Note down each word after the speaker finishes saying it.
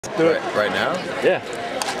Do it right now. Yeah.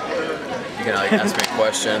 You can like ask me a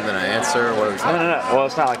question, then I answer. What is that? No. Well,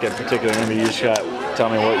 it's not like a particular interview. You just got to tell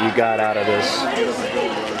me what you got out of this.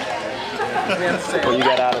 What you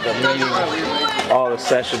got out of the meeting, all the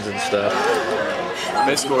sessions and stuff.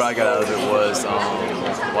 Basically, what I got out of it was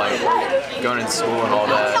like going into school and all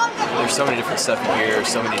that. There's so many different stuff you hear,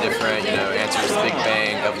 so many different answers: Big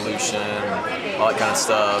Bang, evolution, all that kind of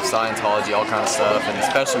stuff, Scientology, all kind of stuff, and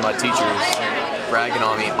especially my teachers bragging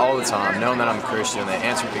on me all the time, knowing that I'm a Christian. They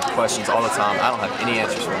answer big questions all the time. I don't have any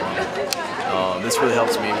answers for them. This really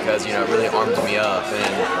helps me because it really arms me up,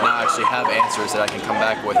 and now I actually have answers that I can come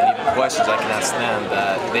back with, and even questions I can ask them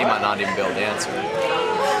that they might not even be able to answer.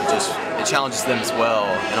 It challenges them as well,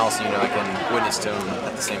 and also I can witness to them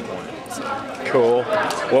at the same point. So. Cool.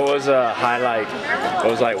 What was a highlight?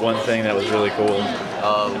 What was like one thing that was really cool?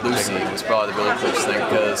 Lucy was probably the really coolest thing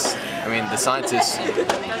because the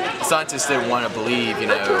scientists didn't want to believe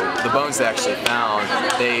the bones they actually found.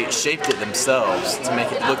 They shaped it themselves to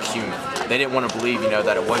make it look human. They didn't want to believe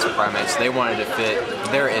that it was a primate. So they wanted to fit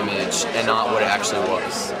their image and not what it actually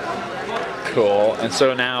was. Cool. And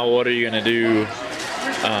so now, what are you gonna do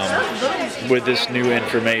with this new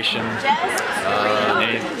information?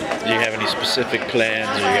 Do you have any specific plans?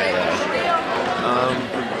 Or you got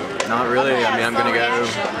Not really. I'm going to go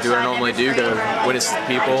do what I normally do, go witness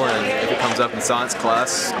people, and if it comes up in science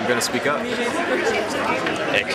class, I'm going to speak up.